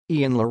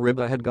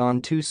Lariba had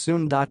gone too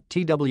soon.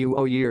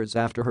 Two years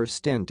after her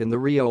stint in the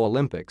Rio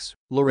Olympics,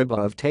 Lariba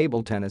of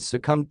table tennis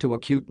succumbed to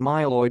acute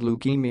myeloid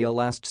leukemia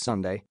last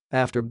Sunday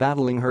after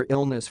battling her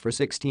illness for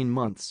 16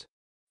 months.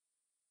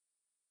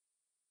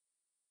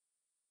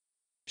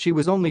 She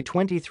was only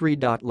 23.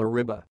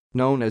 Lariba,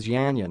 known as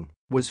Yanyan,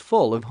 was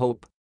full of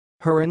hope.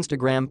 Her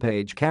Instagram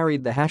page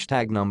carried the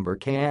hashtag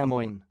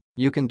 #KAMOIN,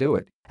 you can do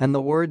it, and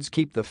the words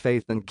keep the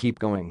faith and keep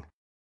going.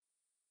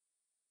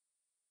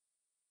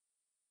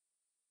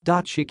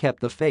 She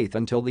kept the faith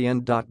until the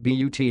end. But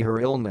her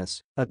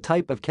illness, a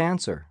type of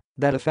cancer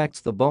that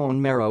affects the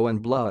bone marrow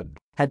and blood,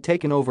 had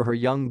taken over her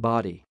young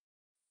body.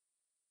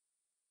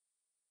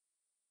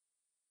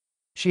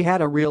 She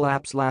had a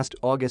relapse last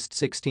August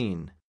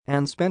 16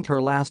 and spent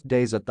her last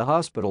days at the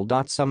hospital.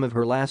 Some of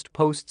her last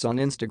posts on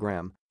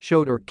Instagram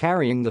showed her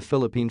carrying the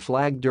Philippine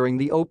flag during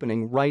the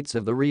opening rites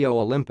of the Rio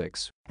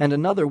Olympics, and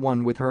another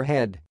one with her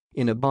head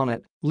in a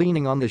bonnet,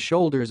 leaning on the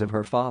shoulders of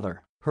her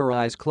father, her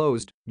eyes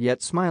closed,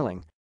 yet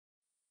smiling.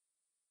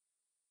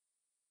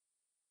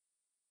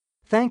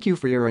 "Thank you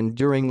for your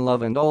enduring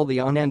love and all the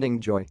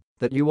unending joy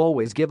that you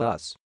always give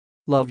us.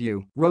 Love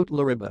you," wrote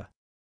Lariba.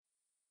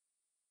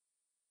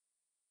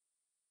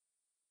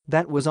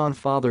 That was on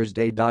Father's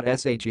Day.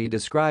 She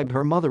described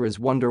her mother as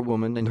Wonder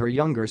Woman and her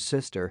younger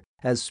sister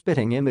as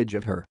spitting image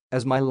of her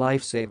as my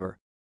lifesaver.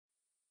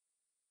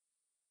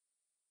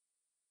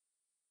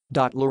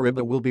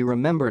 Lariba will be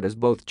remembered as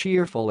both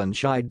cheerful and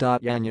shy.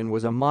 Yanyan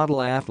was a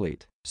model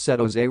athlete, said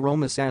Jose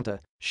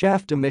Romasanta,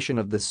 chef de mission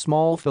of the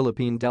small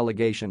Philippine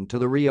delegation to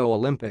the Rio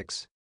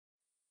Olympics.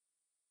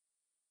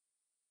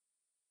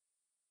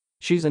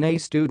 "She's an A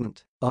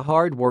student, a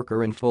hard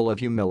worker and full of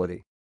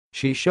humility.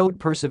 She showed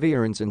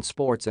perseverance in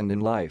sports and in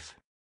life.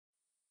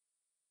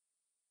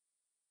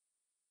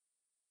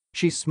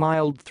 She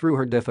smiled through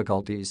her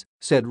difficulties,"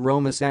 said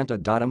Romasanta.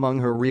 Among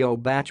her Rio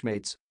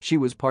batchmates, she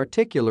was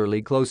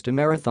particularly close to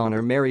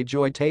marathoner Mary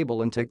Joy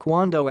Table and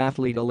taekwondo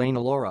athlete Elena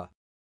Laura.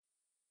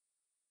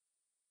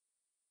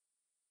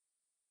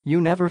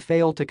 "You never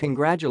fail to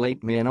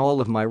congratulate me in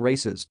all of my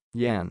races,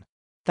 Yan.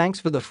 Thanks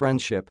for the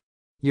friendship.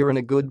 You're in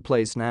a good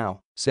place now,"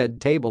 said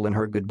Table in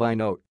her goodbye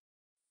note.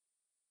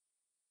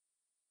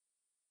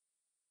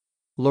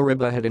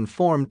 Lariba had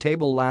informed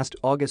Table last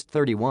August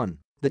 31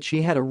 that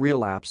she had a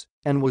relapse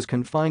and was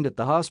confined at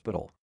the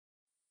hospital.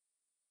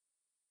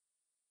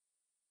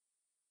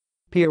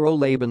 Pero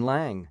Laban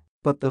Lang,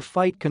 "But the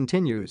fight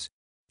continues.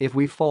 If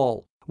we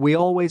fall, we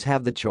always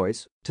have the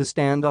choice to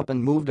stand up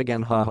and move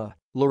again, haha,"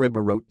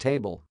 Lariba wrote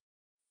Table.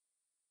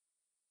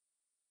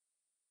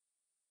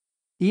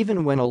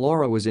 Even when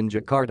Laura was in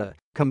Jakarta,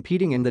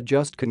 competing in the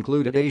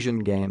just-concluded Asian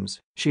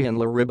Games, she and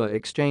Lariba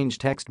exchanged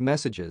text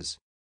messages.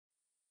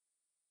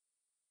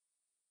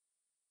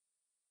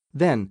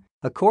 Then,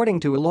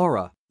 according to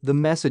Laura, the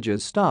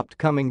messages stopped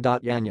coming.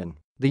 Yanyan,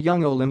 the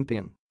young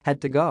Olympian,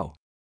 had to go